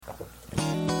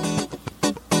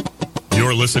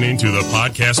You're listening to the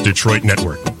Podcast Detroit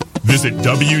Network. Visit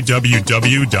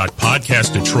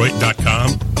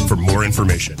www.podcastdetroit.com for more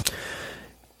information.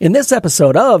 In this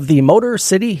episode of the Motor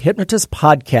City Hypnotist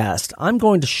Podcast, I'm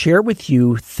going to share with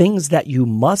you things that you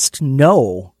must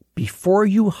know before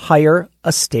you hire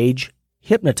a stage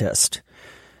hypnotist.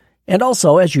 And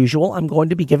also, as usual, I'm going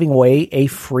to be giving away a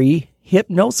free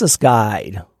hypnosis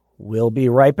guide. We'll be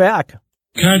right back.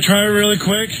 Can I try it really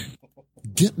quick?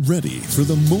 Get ready for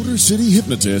the Motor City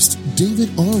Hypnotist, David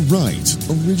R. Wright,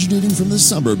 originating from the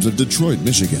suburbs of Detroit,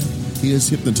 Michigan. He has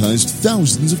hypnotized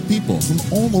thousands of people from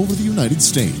all over the United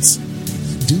States.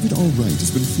 David R. Wright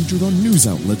has been featured on news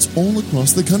outlets all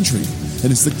across the country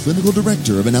and is the clinical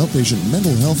director of an outpatient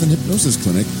mental health and hypnosis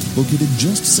clinic located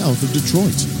just south of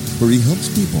Detroit, where he helps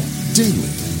people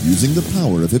daily using the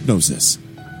power of hypnosis.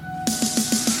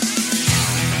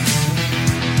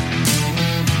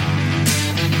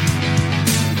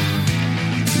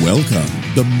 Welcome,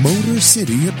 the Motor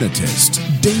City Hypnotist,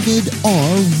 David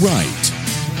R. Wright.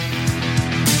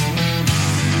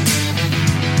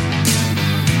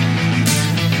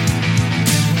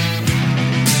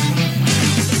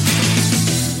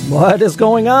 What is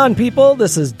going on, people?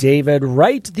 This is David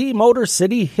Wright, the Motor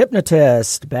City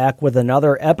Hypnotist, back with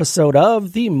another episode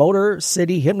of the Motor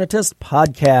City Hypnotist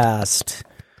Podcast.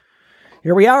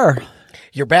 Here we are.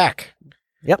 You're back.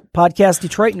 Yep, Podcast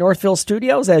Detroit, Northville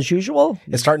Studios, as usual.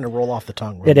 It's starting to roll off the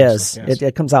tongue. Right? It is. Yes.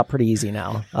 It comes out pretty easy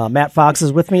now. Matt Fox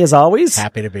is with me as always.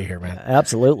 Happy to be here, man.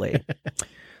 Absolutely.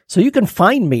 So you can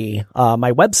find me,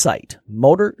 my website,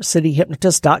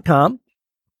 motorcityhypnotist.com.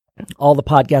 All the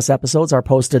podcast episodes are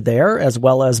posted there, as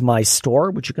well as my store,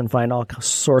 which you can find all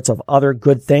sorts of other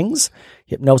good things.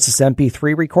 Hypnosis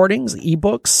MP3 recordings,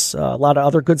 ebooks, a lot of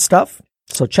other good stuff.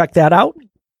 So check that out.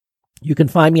 You can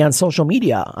find me on social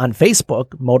media, on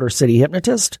Facebook, Motor City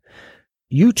Hypnotist,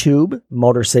 YouTube,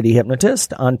 Motor City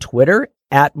Hypnotist, on Twitter,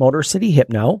 at Motor City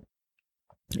Hypno,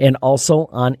 and also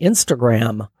on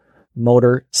Instagram,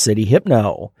 Motor City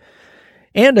Hypno.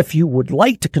 And if you would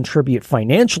like to contribute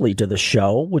financially to the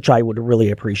show, which I would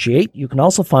really appreciate, you can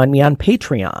also find me on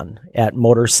Patreon at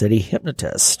Motor City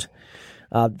Hypnotist.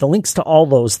 The links to all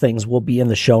those things will be in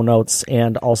the show notes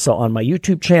and also on my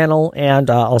YouTube channel and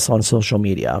also on social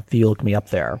media if you look me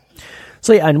up there.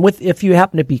 So yeah, and if you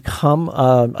happen to become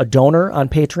a donor on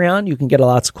Patreon, you can get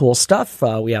lots of cool stuff.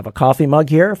 We have a coffee mug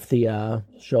here for the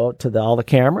show to all the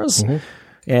cameras. Mm-hmm.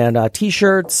 And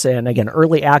T-shirts, and again,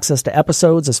 early access to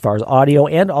episodes as far as audio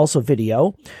and also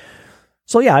video.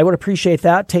 So yeah, I would appreciate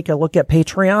that. Take a look at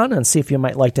Patreon and see if you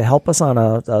might like to help us on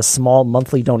a small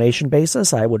monthly donation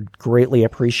basis. I would greatly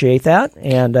appreciate that.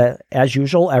 And as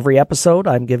usual, every episode,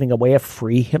 I'm giving away a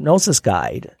free hypnosis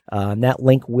guide. And that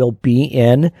link will be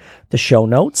in the show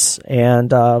notes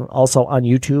and also on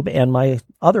YouTube and my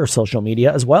other social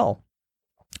media as well.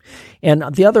 And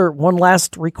the other one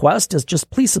last request is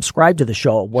just please subscribe to the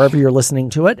show wherever you're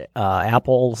listening to it,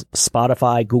 Apple,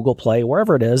 Spotify, Google Play,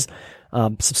 wherever it is.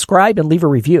 Subscribe and leave a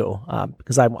review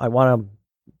because I want to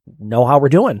know how we're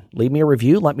doing. Leave me a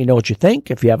review. Let me know what you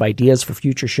think. If you have ideas for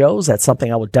future shows, that's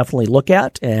something I would definitely look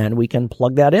at, and we can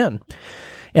plug that in.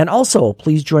 And also,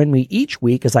 please join me each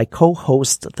week as I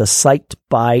co-host the Psyched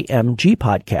by MG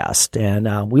podcast.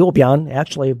 And we will be on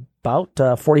actually about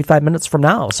 45 minutes from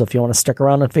now. So if you want to stick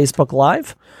around on Facebook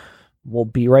Live, we'll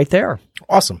be right there.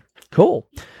 Awesome. Cool.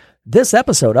 This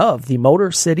episode of the Motor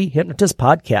City Hypnotist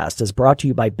Podcast is brought to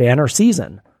you by Banner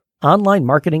Season. Online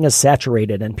marketing is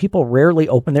saturated and people rarely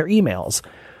open their emails.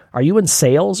 Are you in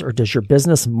sales or does your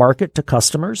business market to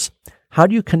customers? How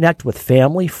do you connect with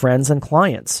family, friends, and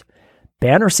clients?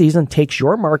 Banner Season takes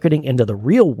your marketing into the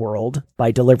real world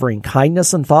by delivering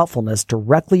kindness and thoughtfulness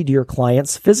directly to your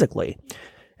clients physically.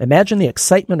 Imagine the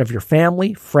excitement of your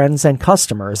family, friends, and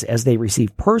customers as they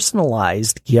receive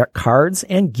personalized cards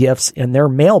and gifts in their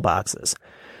mailboxes.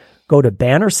 Go to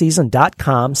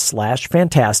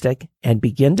bannerseason.com/fantastic and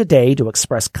begin today to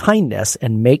express kindness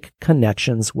and make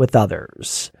connections with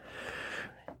others.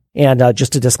 And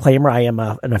just a disclaimer, I am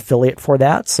an affiliate for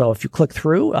that. So if you click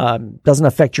through, doesn't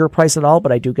affect your price at all,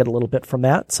 but I do get a little bit from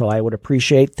that. So I would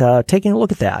appreciate taking a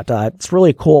look at that. It's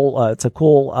really cool. It's a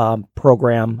cool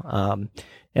program.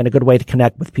 And a good way to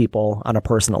connect with people on a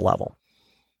personal level.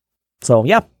 So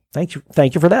yeah, thank you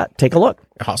for that. Take a look.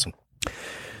 Awesome.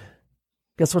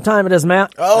 Guess what time it is,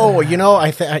 Matt? Oh,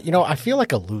 I feel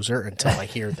like a loser until I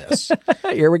hear this.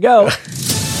 Here we go.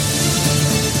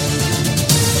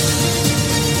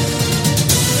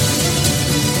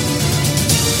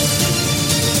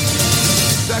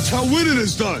 That's how winning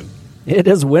is done. It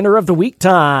is winner of the week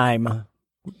time.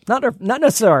 not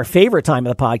necessarily our favorite time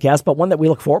of the podcast, but one that we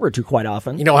look forward to quite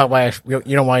often. You know why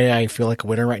I feel like a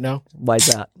winner right now? Why is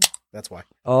that? That's why.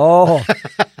 Oh,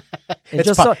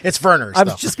 It's Werner's. I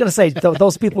was just going to say,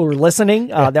 those people who are listening,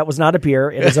 that was not a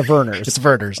beer. It is a Werner's. It's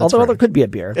Werner's. Although there could be a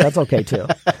beer. That's okay, too.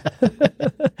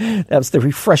 That's the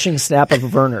refreshing snap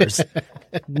of Werner's.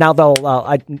 Now,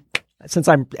 since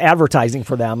I'm advertising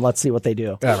for them, let's see what they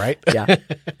do. All right. Yeah.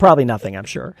 Probably nothing, I'm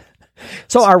sure.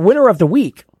 So our winner of the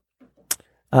week,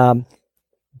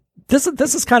 this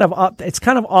is kind of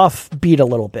offbeat a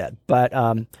little bit, but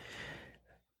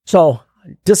so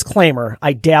disclaimer,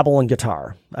 I dabble in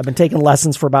guitar. I've been taking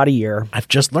lessons for about a year. I've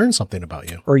just learned something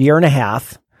about you. Or a year and a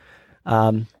half.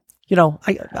 I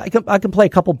can play a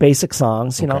couple basic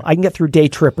songs. You know, I can get through Day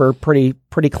Tripper pretty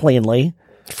cleanly.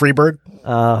 Freebird?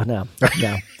 No.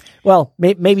 Well,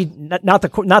 maybe not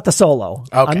the solo.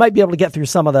 Okay. I might be able to get through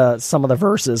some of the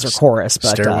verses or chorus, but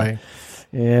Stairway.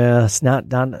 yeah, it's not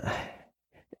done.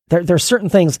 There's certain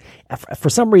things, for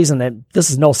some reason, this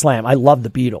is no slam. I love the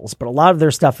Beatles, but a lot of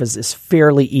their stuff is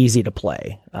fairly easy to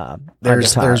play.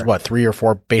 There's what, 3 or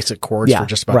 4 basic chords for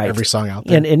just about every song out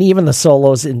there. And even the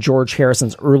solos in George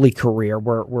Harrison's early career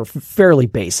were fairly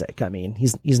basic. I mean, he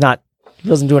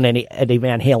doesn't do any Eddie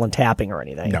Van Halen tapping or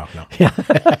anything. No.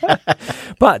 Yeah.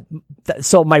 But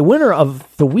so my winner of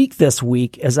the week this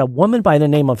week is a woman by the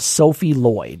name of Sophie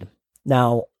Lloyd.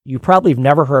 Now, you probably have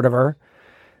never heard of her.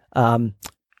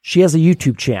 She has a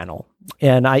YouTube channel,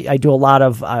 and I do a lot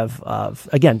of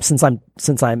again, since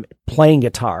I'm playing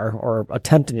guitar or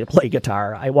attempting to play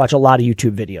guitar, I watch a lot of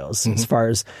YouTube videos as far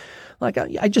as like,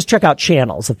 I just check out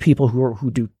channels of people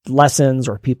who do lessons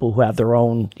or people who have their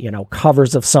own,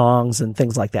 covers of songs and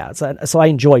things like that. So I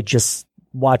enjoy just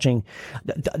watching.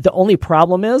 The only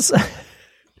problem is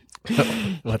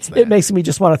What's that? it makes me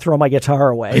just want to throw my guitar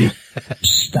away.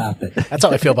 Stop it. That's how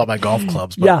I feel about my golf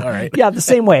clubs. But Yeah. all right. Yeah. The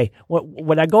same way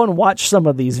when I go and watch some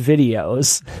of these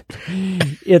videos,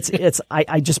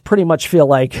 I just pretty much feel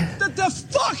like, What the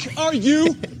fuck are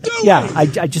you doing? yeah,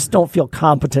 I just don't feel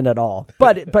competent at all.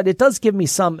 But it does give me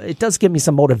some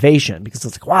motivation because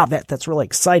it's like, wow, that's really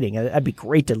exciting. That'd be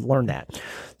great to learn that.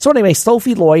 So anyway,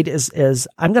 Sophie Lloyd is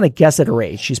I'm going to guess at her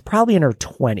age. She's probably in her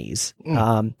 20s.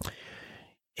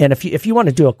 And if you want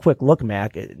to do a quick look,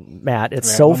 Matt,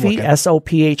 it's Sophie,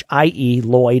 Sophie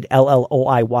Lloyd,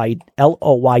 Lloyd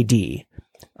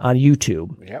on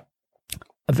YouTube. Yep.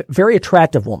 A very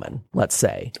attractive woman, let's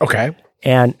say. Okay.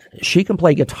 And she can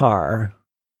play guitar.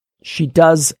 She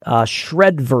does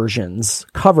shred versions,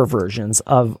 cover versions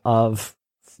of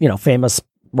famous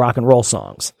rock and roll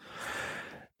songs.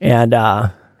 And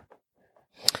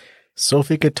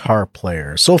Sophie guitar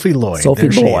player. Sophie Lloyd. Sophie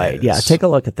There she Lloyd. is. Yeah, take a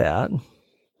look at that.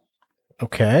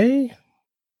 Okay.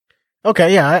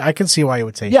 Yeah, I can see why you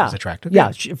would say she's attractive.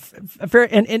 Yeah, very,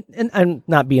 and I'm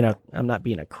not being a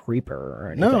creeper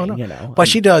or anything. No. But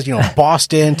she does,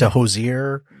 Boston to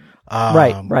Hosier.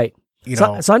 Right.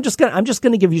 So I'm just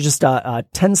gonna give you just a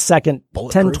 10,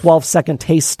 12 second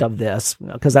taste of this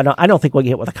because I don't think we'll get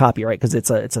hit with a copyright because it's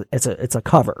a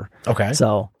cover. Okay.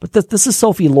 So, but this is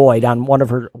Sophie Lloyd on one of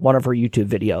her YouTube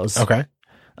videos. Okay.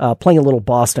 Playing a little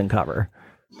Boston cover.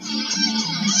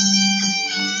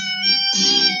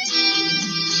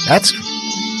 That's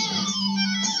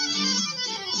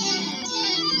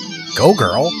go,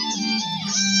 girl.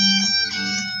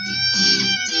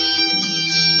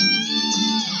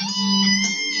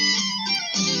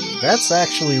 That's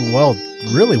actually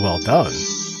really well done.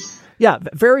 Yeah,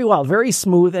 very well, very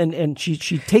smooth, and she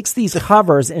takes these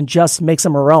covers and just makes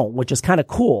them her own, which is kind of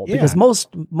cool because most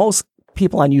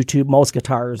people on YouTube, most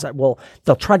guitars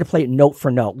they'll try to play it note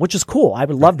for note, which is cool. I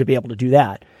would love to be able to do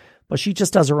that, but she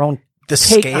just does her own. The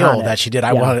scale that she did,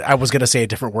 I was going to say a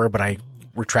different word, but I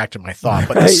retracted my thought.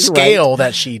 But the scale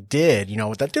that she did,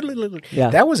 with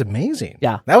that was amazing.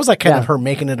 Yeah. That was like kind of her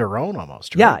making it her own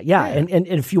almost. Right? Yeah. And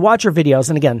if you watch her videos,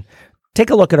 and again, take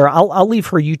a look at her. I'll leave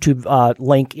her YouTube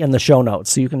link in the show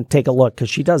notes so you can take a look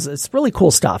because it's really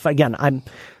cool stuff. Again,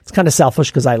 it's kind of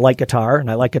selfish because I like guitar and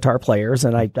I like guitar players,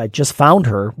 and I just found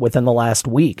her within the last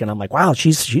week, and I'm like, wow,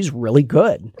 she's really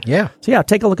good. Yeah. So yeah,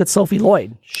 take a look at Sophie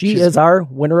Lloyd. She's is our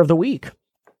winner of the week.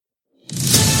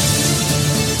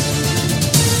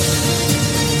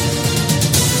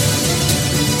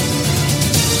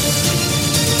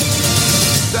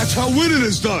 That's how winning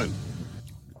is done.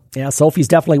 Yeah, Sophie's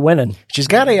definitely winning. She's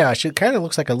got she kind of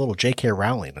looks like a little J.K.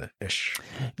 Rowling-ish.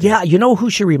 Yeah, you know who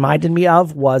she reminded me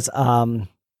of was, I'm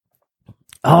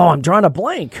drawing a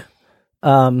blank.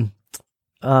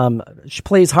 She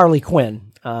plays Harley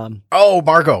Quinn. Margot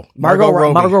Robbie.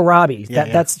 Margot Robbie.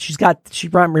 Yeah, she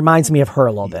reminds me of her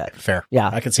a little bit. Fair. Yeah.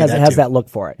 I can see that has too. that look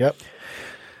for it. Yep.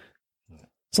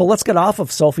 So let's get off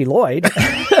of Sophie Lloyd.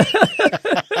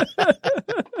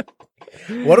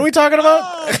 What are we talking about?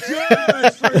 Oh,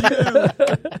 for you.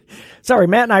 Sorry,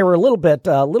 Matt and I were a little bit.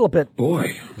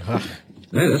 Boy, that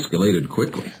escalated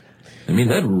quickly. I mean,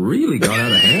 that really got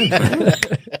out of hand.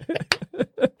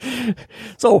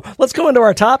 So let's go into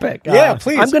our topic. Yeah,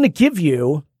 please. I'm going to give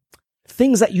you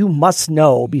things that you must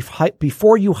know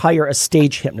before you hire a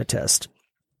stage hypnotist.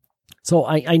 So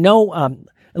I know, and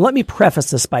let me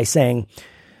preface this by saying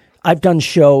I've done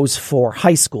shows for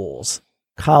high schools,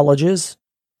 colleges,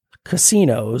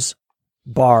 casinos,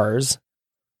 bars,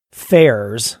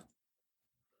 fairs,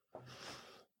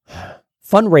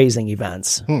 fundraising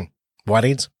events.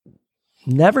 Weddings?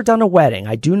 Never done a wedding.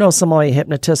 I do know some of my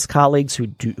hypnotist colleagues who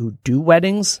do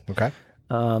weddings. Okay.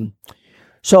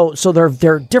 So there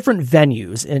are different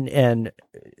venues, and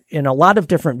in a lot of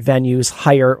different venues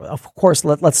hire, of course,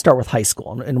 let's start with high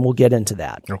school, and we'll get into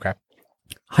that. Okay.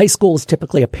 High school is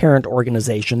typically a parent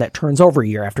organization that turns over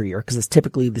year after year because it's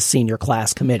typically the senior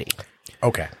class committee.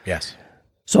 Okay. Yes.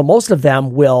 So most of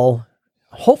them will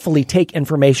hopefully take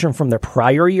information from their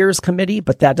prior year's committee,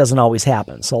 but that doesn't always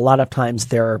happen. So a lot of times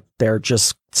they're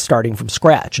just starting from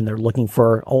scratch and they're looking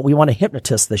for, we want a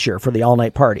hypnotist this year for the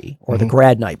all-night party or the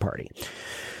grad night party.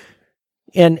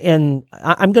 And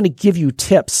I'm going to give you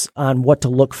tips on what to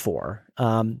look for.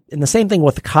 And the same thing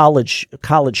with the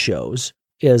college shows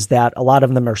is that a lot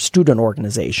of them are student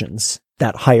organizations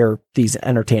that hire these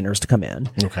entertainers to come in.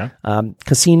 Okay.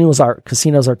 Casinos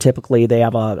are typically, they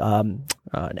have an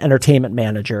entertainment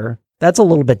manager. That's a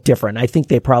little bit different. I think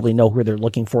they probably know who they're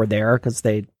looking for there because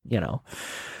they,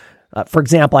 for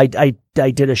example, I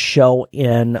did a show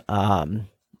in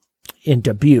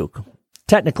Dubuque.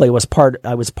 Technically, I was part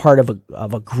of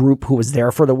a group who was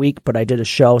there for the week, but I did a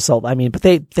show. So, I mean, but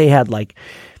they had like,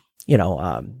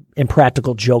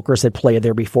 Impractical Jokers had played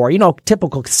there before,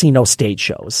 typical casino stage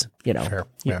shows, Sure.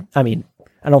 Yeah. I mean,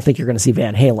 I don't think you're going to see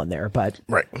Van Halen there, but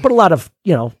Right. But a lot of,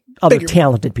 other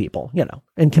talented people,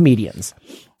 and comedians.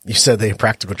 You said the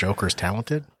Impractical Joker is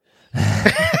talented?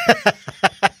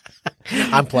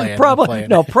 I'm playing.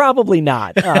 Probably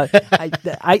not.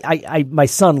 My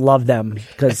son loved them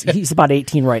because he's about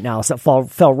 18 right now, so it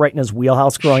fell right in his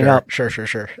wheelhouse growing up. Sure.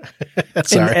 Sorry.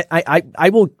 And I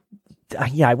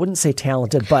wouldn't say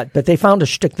talented, but they found a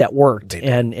shtick that worked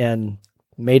and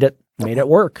made it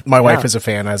work. My wife is a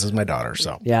fan, as is my daughter.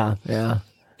 So yeah.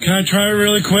 Can I try it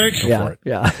really quick?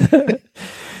 Yeah.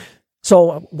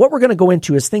 So what we're going to go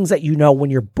into is things that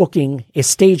when you're booking a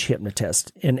stage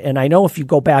hypnotist. And I know if you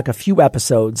go back a few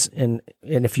episodes and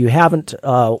if you haven't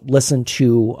listened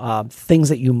to things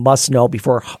that you must know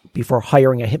before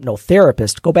hiring a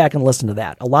hypnotherapist, go back and listen to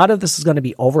that. A lot of this is going to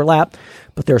be overlap,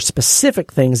 but there are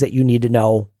specific things that you need to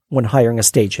know when hiring a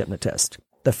stage hypnotist.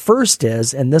 The first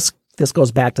is, and this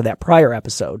goes back to that prior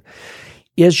episode,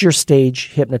 is your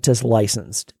stage hypnotist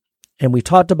licensed? And we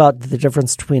talked about the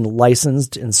difference between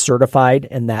licensed and certified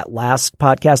in that last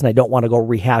podcast, and I don't want to go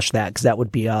rehash that because that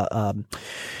would be it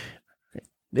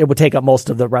would take up most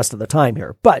of the rest of the time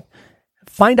here. But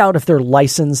find out if they're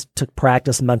licensed to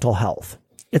practice mental health.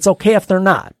 It's okay if they're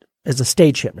not as a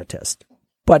stage hypnotist,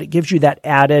 but it gives you that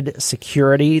added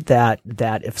security that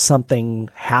if something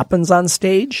happens on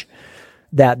stage,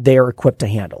 that they're equipped to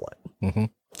handle it. Mm-hmm.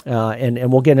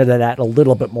 And we'll get into that a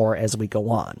little bit more as we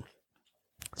go on.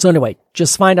 So anyway,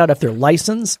 just find out if they're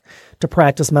licensed to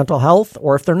practice mental health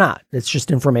or if they're not. It's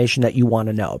just information that you want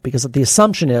to know, because the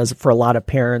assumption is for a lot of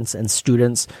parents and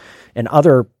students and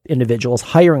other individuals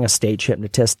hiring a stage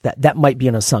hypnotist that might be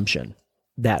an assumption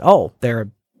that,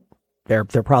 they're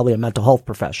probably a mental health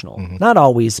professional. Mm-hmm. Not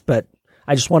always, but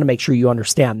I just want to make sure you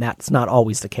understand that's not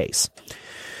always the case.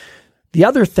 The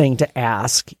other thing to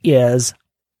ask is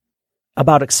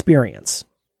about experience.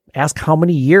 Ask how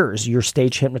many years your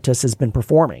stage hypnotist has been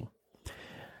performing.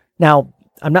 Now,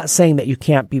 I'm not saying that you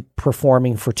can't be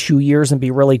performing for 2 years and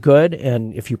be really good.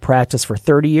 And if you practice for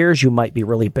 30 years, you might be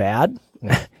really bad.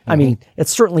 Mm-hmm. I mean,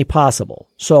 it's certainly possible.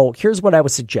 So here's what I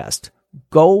would suggest.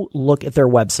 Go look at their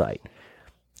website.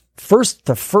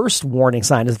 The first warning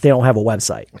sign is they don't have a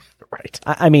website. Right.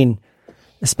 I mean,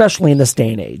 especially in this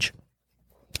day and age.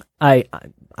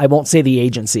 I won't say the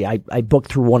agency. I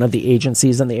booked through one of the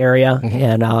agencies in the area,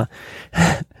 and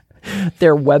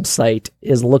their website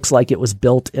looks like it was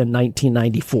built in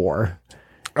 1994.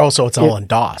 Oh, so it's all in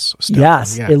DOS stuff.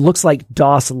 Yes, yeah. It looks like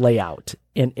DOS layout,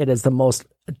 and it is the most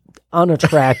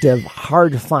unattractive,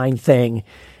 hard to find thing.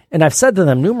 And I've said to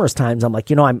them numerous times, I'm like,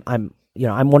 I'm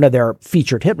one of their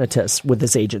featured hypnotists with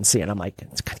this agency, and I'm like,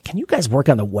 can you guys work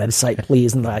on the website,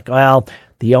 please? And they're like, well,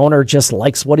 the owner just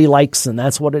likes what he likes, and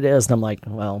that's what it is. And I'm like,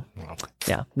 well,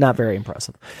 yeah, not very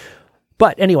impressive.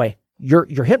 But anyway,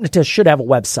 your hypnotist should have a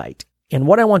website. And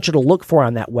what I want you to look for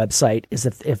on that website is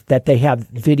if that they have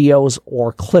videos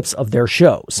or clips of their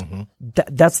shows. Mm-hmm.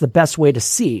 That's the best way to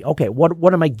see, okay,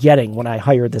 what am I getting when I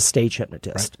hire this stage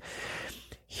hypnotist?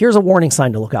 Right. Here's a warning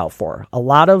sign to look out for. A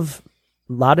lot of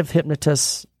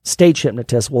hypnotists, stage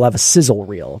hypnotists, will have a sizzle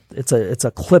reel. It's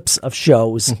a clips of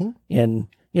shows mm-hmm. in,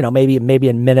 maybe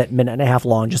a minute and a half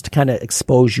long, just to kind of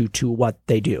expose you to what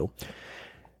they do.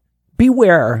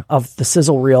 Beware of the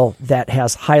sizzle reel that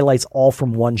has highlights all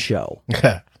from one show.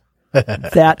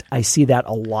 That I see that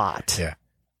a lot. Yeah.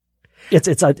 It's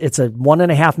a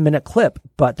 1.5 minute clip,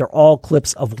 but they're all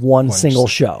clips of one single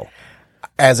show.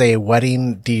 As a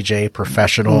wedding DJ,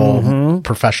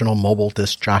 professional mobile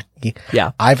disc jockey,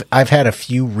 yeah, I've had a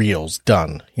few reels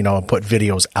done, and put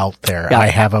videos out there. Yeah.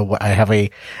 I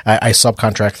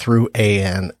subcontract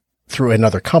through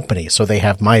another company, so they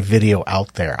have my video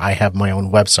out there. I have my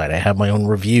own website. I have my own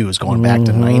reviews going back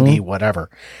to 90, whatever.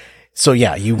 So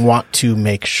yeah, you want to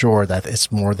make sure that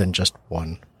it's more than just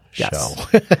one show.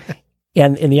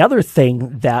 And the other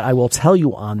thing that I will tell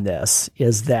you on this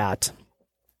is that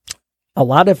a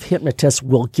lot of hypnotists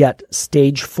will get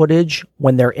stage footage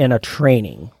when they're in a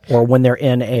training or when they're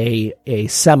in a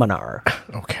seminar.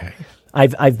 Okay.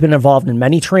 I've been involved in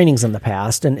many trainings in the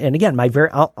past, and again, my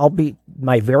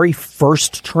very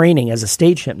first training as a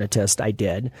stage hypnotist I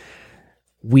did,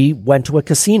 we went to a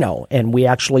casino and we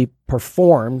actually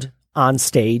performed on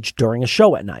stage during a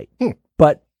show at night.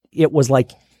 But it was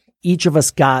like each of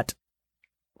us got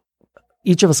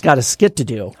a skit to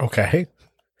do. Okay.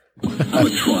 I'm a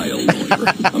trial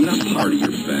lawyer. I'm not part of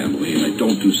your family, and I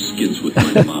don't do skits with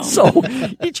my mom. So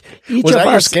each was of that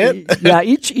us, your skit? Yeah,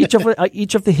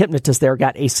 each of the hypnotists there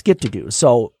got a skit to do.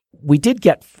 So we did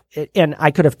get, and I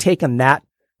could have taken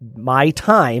my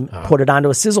time, put it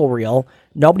onto a sizzle reel.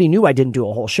 Nobody knew I didn't do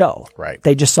a whole show. Right.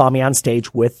 They just saw me on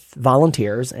stage with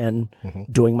volunteers and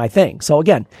doing my thing. So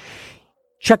again,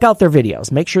 check out their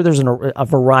videos. Make sure there's a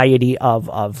variety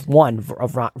of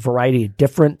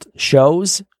different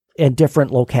shows and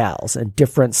different locales and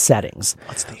different settings.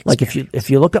 Like if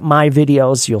you look at my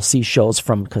videos, you'll see shows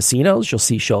from casinos, you'll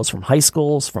see shows from high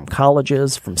schools, from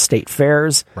colleges, from state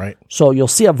fairs. Right. So you'll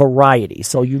see a variety.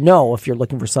 So if you're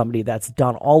looking for somebody that's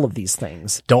done all of these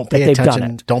things, don't pay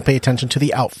attention to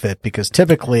the outfit, because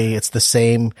typically it's the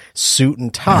same suit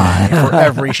and tie for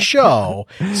every show.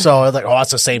 So like, oh,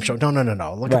 it's the same show.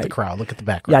 No. Look at the crowd. Look at the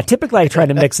background. Yeah. Typically I try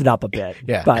to mix it up a bit.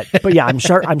 Yeah. But yeah, I'm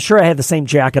sure I had the same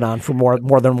jacket on for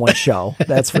more than one show.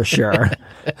 That's for sure.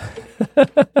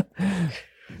 What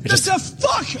the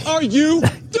fuck are you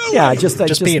doing? Yeah,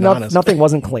 just being honest. Nothing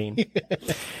wasn't clean.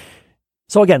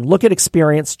 So again, look at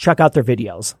experience. Check out their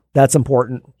videos. That's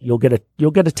important. You'll get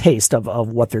a taste of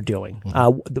what they're doing.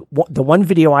 The one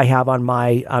video I have on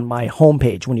my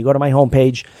homepage. When you go to my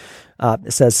homepage,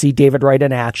 it says "See David Wright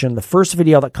in Action." The first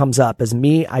video that comes up is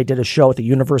me. I did a show at the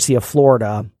University of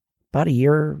Florida about a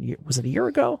year. Was it a year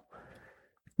ago?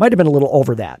 Might have been a little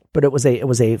over that, but it was a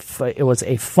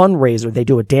fundraiser. They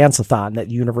do a dance-a-thon at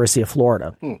the University of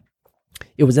Florida.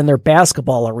 It was in their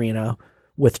basketball arena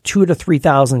with 2,000 to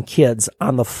 3,000 kids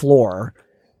on the floor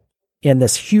in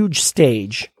this huge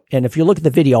stage. And if you look at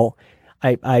the video,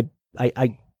 I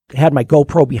had my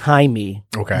GoPro behind me,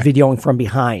 videoing from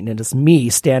behind, and it's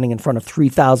me standing in front of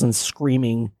 3,000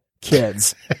 screaming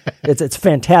kids. It's a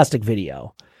fantastic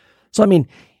video. So I mean,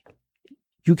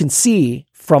 you can see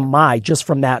from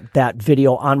that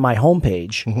video on my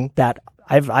homepage that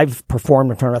I've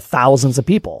performed in front of thousands of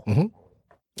people.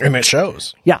 And it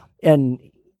shows. Yeah. And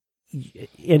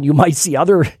you might see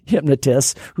other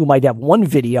hypnotists who might have one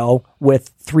video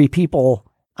with 3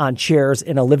 people on chairs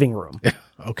in a living room.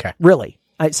 Okay. Really.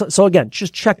 So again,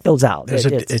 just check those out.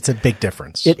 It's a big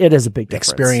difference. It is a big difference.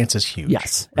 Experience is huge.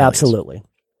 Yes, really absolutely.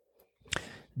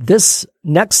 This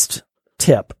next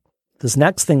tip, this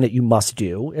next thing that you must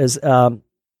do is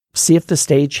see if the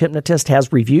stage hypnotist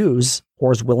has reviews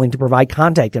or is willing to provide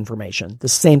contact information. The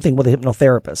same thing with a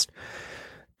hypnotherapist.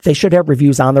 They should have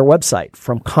reviews on their website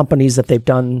from companies that they've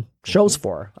done shows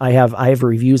for. I have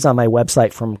reviews on my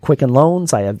website from Quicken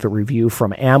Loans. I have a review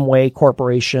from Amway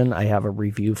Corporation. I have a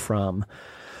review from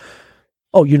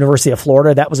University of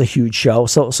Florida. That was a huge show.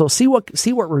 So see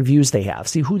what reviews they have.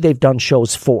 See who they've done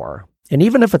shows for. And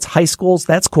even if it's high schools,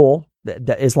 that's cool.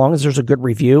 As long as there's a good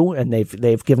review and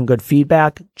they've given good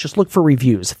feedback, just look for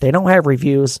reviews. If they don't have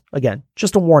reviews, again,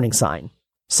 just a warning sign,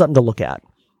 something to look at.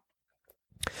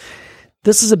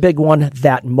 This is a big one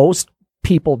that most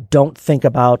people don't think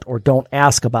about or don't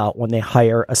ask about when they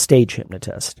hire a stage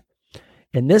hypnotist.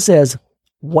 And this is,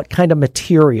 what kind of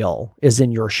material is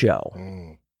in your show?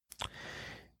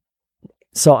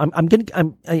 So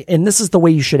and this is the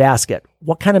way you should ask it.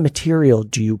 What kind of material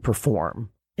do you perform?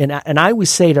 And I always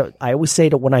say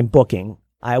to when I'm booking,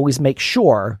 I always make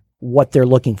sure what they're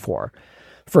looking for.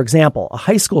 For example, a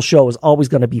high school show is always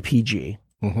going to be PG.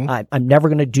 Mm-hmm. I'm never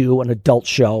going to do an adult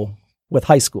show with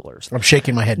high schoolers. I'm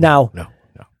shaking my head. No.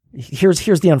 Here's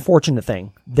the unfortunate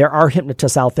thing. There are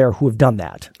hypnotists out there who have done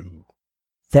that.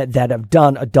 That have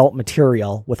done adult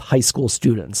material with high school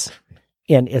students.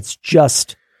 And it's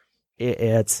just,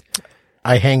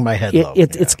 I hang my head low.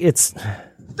 It's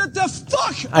What the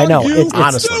fuck I know. are you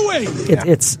honestly doing?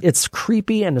 It's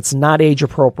creepy and it's not age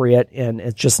appropriate and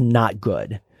it's just not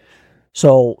good.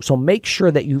 So make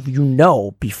sure that you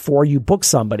know before you book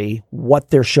somebody what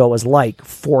their show is like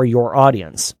for your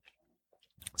audience.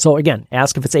 So again,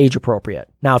 ask if it's age appropriate.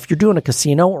 Now, if you're doing a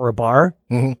casino or a bar,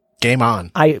 game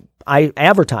on. I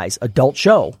advertise adult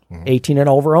show, 18 and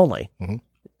over only.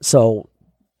 So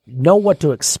know what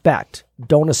to expect.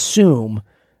 Don't assume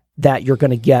that you're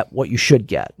going to get what you should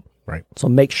get. Right. So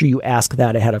make sure you ask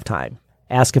that ahead of time.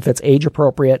 Ask if it's age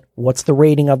appropriate. What's the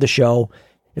rating of the show?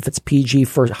 If it's PG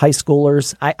for high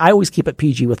schoolers, I always keep it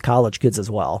PG with college kids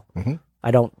as well.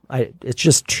 It's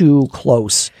just too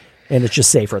close and it's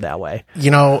just safer that way.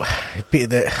 You know,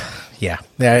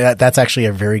 that's actually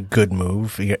a very good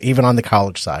move. Even on the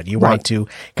college side, you want to,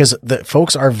 because the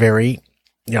folks are very,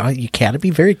 you gotta be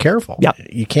very careful. Yep.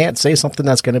 You can't say something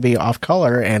that's going to be off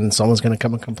color and someone's going to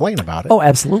come and complain about it. Oh,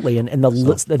 absolutely. And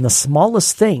the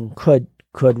smallest thing could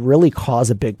really cause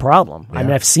a big problem. Yeah. I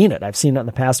mean, I've seen it in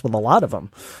the past with a lot of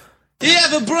them. You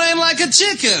have a brain like a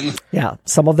chicken. Yeah,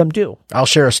 some of them do. I'll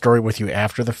share a story with you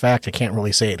after the fact. I can't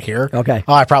really say it here. Okay.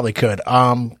 Oh, I probably could.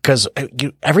 Because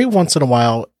every once in a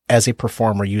while, as a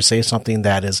performer, you say something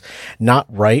that is not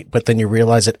right, but then you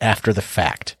realize it after the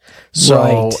fact.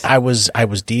 So I was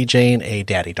DJing a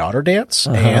daddy-daughter dance,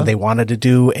 and they wanted to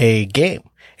do a game,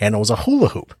 and it was a hula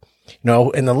hoop.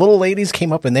 And the little ladies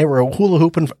came up and they were hula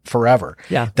hooping forever.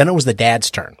 Yeah. Then it was the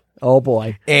dad's turn. Oh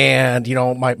boy. And,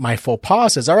 my faux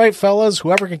pas is, all right, fellas,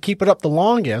 whoever can keep it up the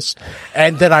longest.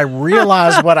 And then I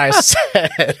realized what I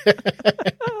said.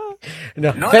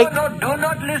 No, do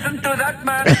not listen to that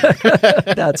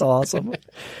man. That's awesome.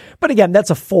 But again, that's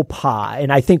a faux pas.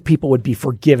 And I think people would be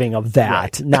forgiving of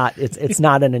that. Right. It's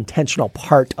not an intentional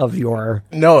part of your.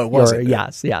 No, it wasn't.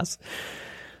 Yes.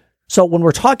 So when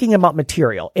we're talking about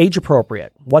material, age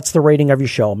appropriate, what's the rating of your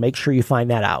show? Make sure you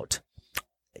find that out.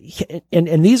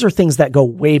 And these are things that go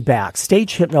way back.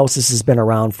 Stage hypnosis has been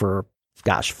around for,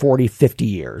 40, 50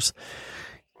 years.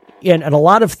 And a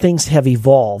lot of things have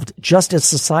evolved just as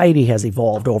society has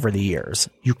evolved over the years.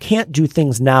 You can't do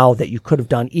things now that you could have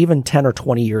done even 10 or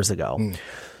 20 years ago.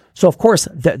 So of course,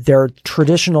 there are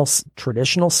traditional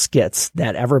skits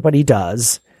that everybody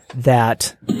does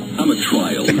that. I'm a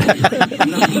child. I'm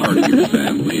not part of your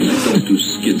family, and I don't do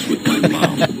skits with my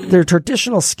mom. They're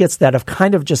traditional skits that have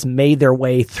kind of just made their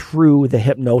way through the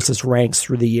hypnosis ranks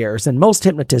through the years, and most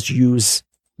hypnotists use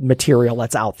material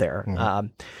that's out there.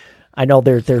 I know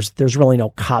there's really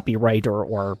no copyright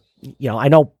or I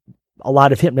know a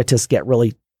lot of hypnotists get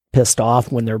really pissed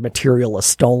off when their material is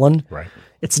stolen. Right.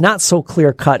 It's not so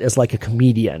clear cut as like a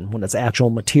comedian when it's actual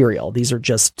material. These are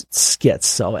just skits.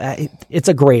 So it's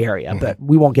a gray area, but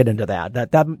we won't get into that.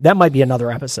 That might be another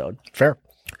episode. Fair.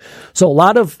 So a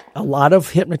lot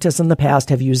of hypnotists in the past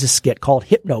have used a skit called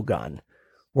Hypnogun,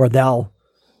 where they'll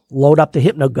load up the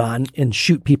Hypnogun and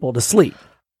shoot people to sleep.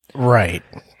 Right.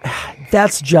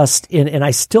 That's just, and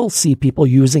I still see people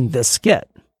using this skit,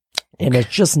 and it's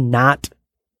just not.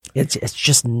 It's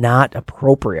just not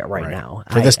appropriate right now.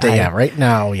 For this day, right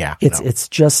now, It's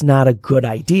just not a good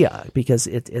idea because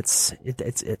it's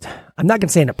I'm not going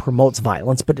to say it promotes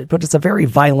violence, but it's a very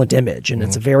violent image and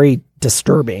it's very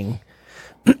disturbing,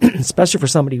 especially for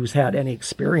somebody who's had any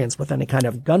experience with any kind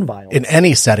of gun violence. In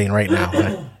any setting right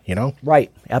now,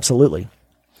 Right, absolutely.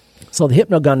 So the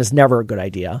Hypnogun is never a good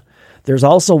idea. There's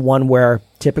also one where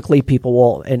typically people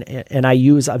will, and I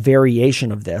use a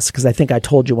variation of this because I think I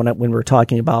told you when we were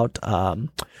talking about,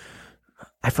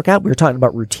 I forgot we were talking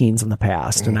about routines in the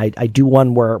past, and I do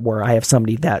one where I have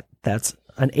somebody that's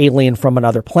an alien from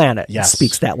another planet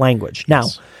speaks that language. Now,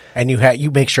 and you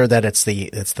make sure that it's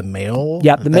the male.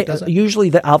 Yeah,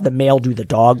 usually the male do the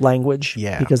dog language.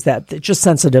 Yeah, because it's just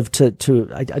sensitive to.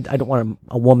 I don't want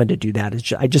a woman to do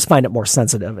that. I just find it more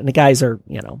sensitive, and the guys are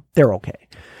they're okay.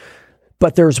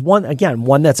 But there's one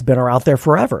that's been out there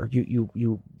forever.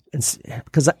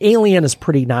 Because alien is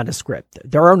pretty nondescript.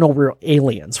 There are no real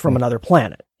aliens from another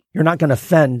planet. You're not going to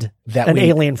offend an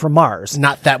alien from Mars.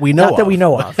 Not that we know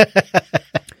of.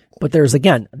 But there's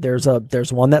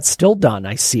one that's still done.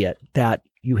 I see it that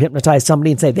you hypnotize somebody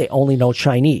and say they only know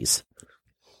Chinese.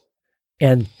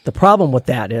 And the problem with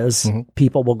that is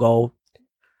people will go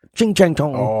ching chang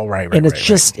tong. Oh, right. And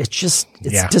it's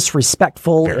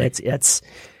disrespectful. Very.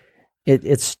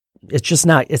 It's just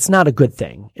not, it's not a good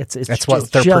thing. That's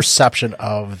what their perception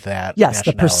of that. Yes.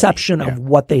 The perception of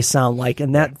what they sound like.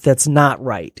 And that's not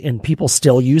right. And people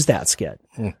still use that skit.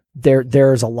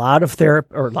 There's a lot of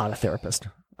therapists.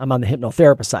 I'm on the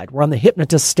hypnotherapist side. We're on the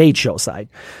hypnotist stage show side.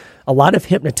 A lot of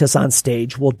hypnotists on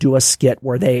stage will do a skit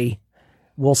where they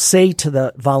will say to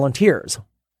the volunteers,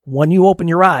 when you open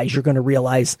your eyes, you're going to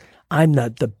realize I'm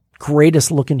the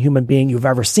greatest looking human being you've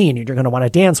ever seen, and you're going to want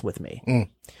to dance with me.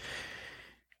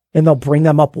 And they'll bring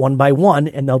them up one by one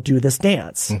and they'll do this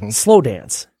dance, slow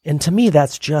dance. And to me,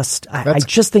 that's just, I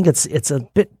just think it's a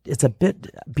bit beyond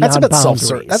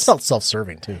boundaries. That's about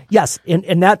self-serving too. Yes.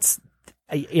 And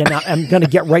I'm going to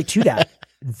get right to that.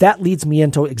 That leads me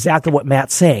into exactly what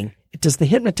Matt's saying. Does the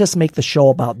hypnotist make the show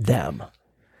about them?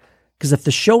 Because if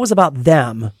the show is about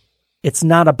them, it's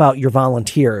not about your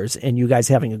volunteers and you guys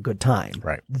having a good time.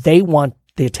 Right. They want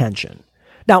the attention.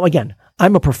 Now, again,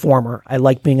 I'm a performer. I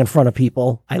like being in front of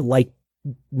people. I like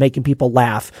making people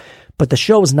laugh. But the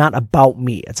show is not about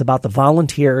me. It's about the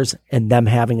volunteers and them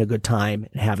having a good time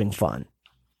and having fun.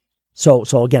 So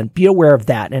again, be aware of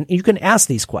that. And you can ask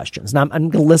these questions. Now, I'm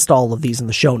going to list all of these in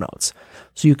the show notes.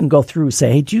 So you can go through,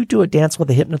 say, hey, do you do a dance with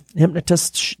a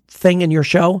hypnotist thing in your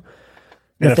show?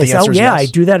 And if they say, oh, yeah, yes. I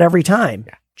do that every time.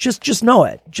 Yeah. Just know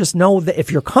it. Just know that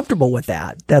if you're comfortable with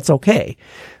that, that's okay.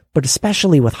 But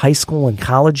especially with high school and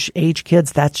college age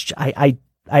kids, that's,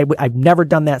 I've never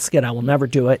done that skit. I will never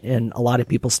do it. And a lot of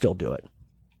people still do it.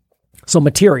 So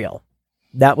material,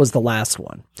 that was the last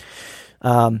one.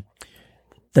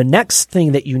 The next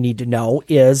thing that you need to know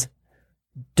is,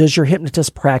 does your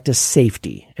hypnotist practice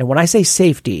safety? And when I say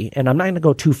safety, and I'm not going to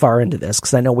go too far into this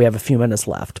because I know we have a few minutes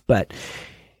left, but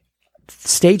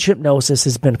stage hypnosis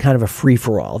has been kind of a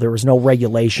free-for-all. There was no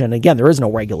regulation. Again, there is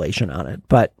no regulation on it.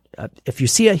 But if you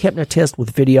see a hypnotist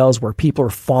with videos where people are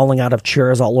falling out of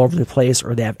chairs all over the place,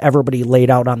 or they have everybody laid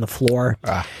out on the floor,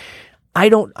 I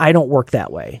don't work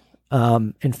that way.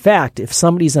 In fact, if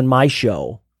somebody's in my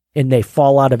show and they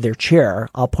fall out of their chair,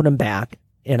 I'll put them back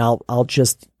and I'll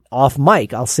just off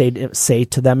mic, I'll say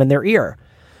to them in their ear,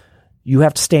 you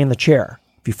have to stay in the chair.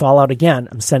 If you fall out again,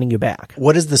 I'm sending you back.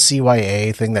 What is the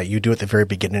CYA thing that you do at the very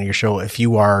beginning of your show if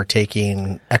you are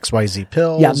taking XYZ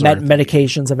pills? Yeah,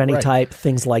 medications of any type,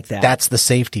 things like that. That's the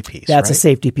safety piece. That's a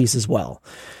safety piece as well.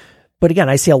 But again,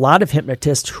 I see a lot of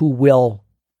hypnotists who will,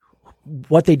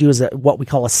 what they do is what we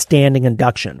call a standing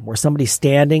induction, where somebody's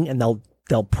standing and they'll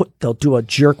do a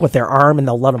jerk with their arm and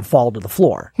they'll let them fall to the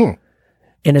floor.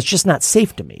 And it's just not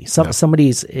safe to me.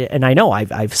 Somebody's, and I know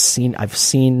I've seen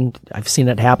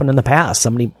it happen in the past.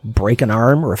 Somebody break an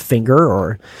arm or a finger,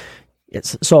 or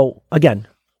it's, so again,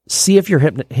 see if your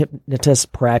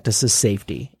hypnotist practices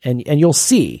safety, and you'll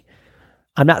see.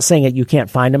 I'm not saying that you can't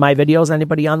find in my videos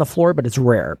anybody on the floor, but it's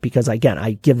rare because again,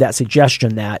 I give that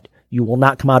suggestion that you will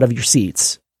not come out of your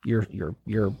seats. You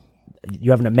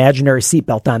have an imaginary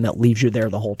seatbelt on that leaves you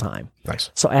there the whole time. Nice.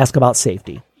 So ask about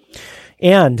safety.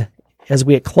 And as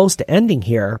we get close to ending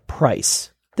here,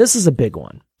 price. This is a big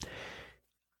one.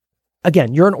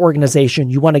 Again, you're an organization.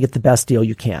 You want to get the best deal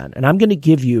you can. And I'm going to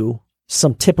give you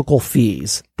some typical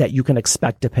fees that you can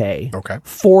expect to pay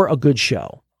for a good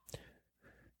show.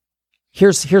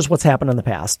 Here's what's happened in the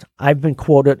past. I've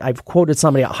quoted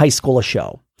somebody at high school a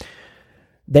show.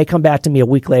 They come back to me a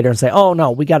week later and say, oh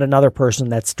no, we got another person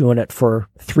that's doing it for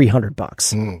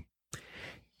 $300.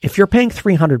 If you're paying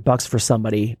 $300 for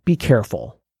somebody, be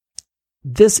careful.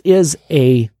 This is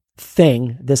a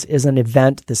thing. This is an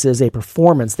event. This is a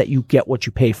performance that you get what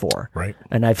you pay for. Right.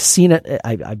 And I've seen it.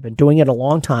 I've been doing it a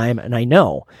long time, and I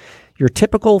know your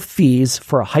typical fees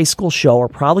for a high school show are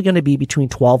probably going to be between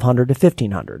 $1,200 to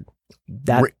 $1,500.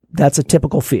 That's a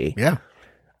typical fee. Yeah.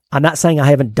 I'm not saying I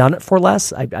haven't done it for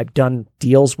less. I've done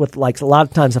deals with, like, a lot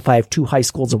of times if I have two high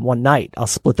schools in one night, I'll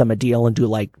split them a deal and do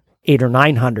like $800 or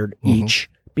 $900 each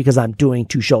because I'm doing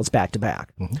two shows back to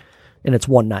back, and it's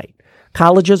one night.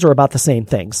 Colleges are about the same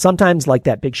thing. Sometimes, like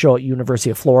that big show at University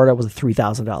of Florida was a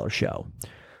 $3,000 show.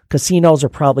 Casinos are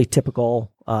probably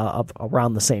typical of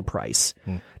around the same price.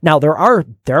 Now there are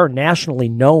nationally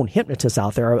known hypnotists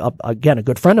out there. Again, a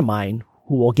good friend of mine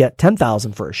who will get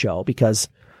 $10,000 for a show because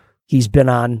he's been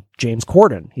on James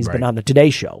Corden. He's been on the Today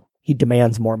Show. He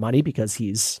demands more money because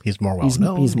he's more well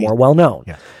known. He's more well known.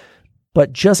 Yeah.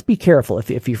 But just be careful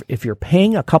if you're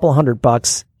paying a couple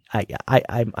 $100.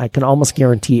 I can almost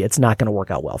guarantee it's not going to work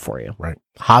out well for you. Right.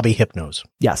 Hobby hypnos.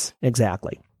 Yes,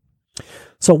 exactly.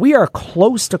 So we are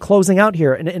close to closing out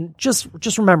here. And just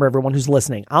remember, everyone who's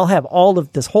listening, I'll have all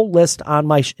of this whole list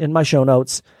in my show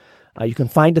notes. You can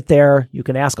find it there. You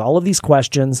can ask all of these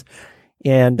questions.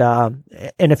 And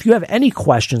if you have any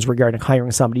questions regarding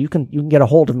hiring somebody, you can get a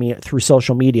hold of me through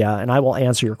social media, and I will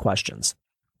answer your questions.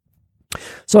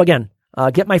 So again,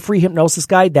 get my free hypnosis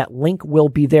guide. That link will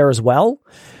be there as well.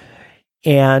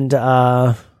 And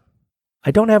I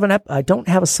don't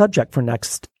have a subject for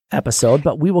next episode,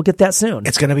 but we will get that soon.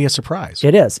 It's going to be a surprise.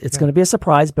 It is. It's going to be a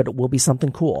surprise, but it will be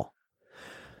something cool.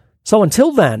 So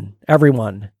until then,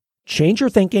 everyone, change your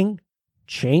thinking,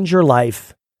 change your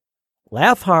life,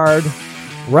 laugh hard,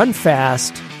 run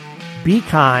fast, be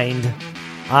kind.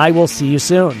 I will see you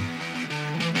soon.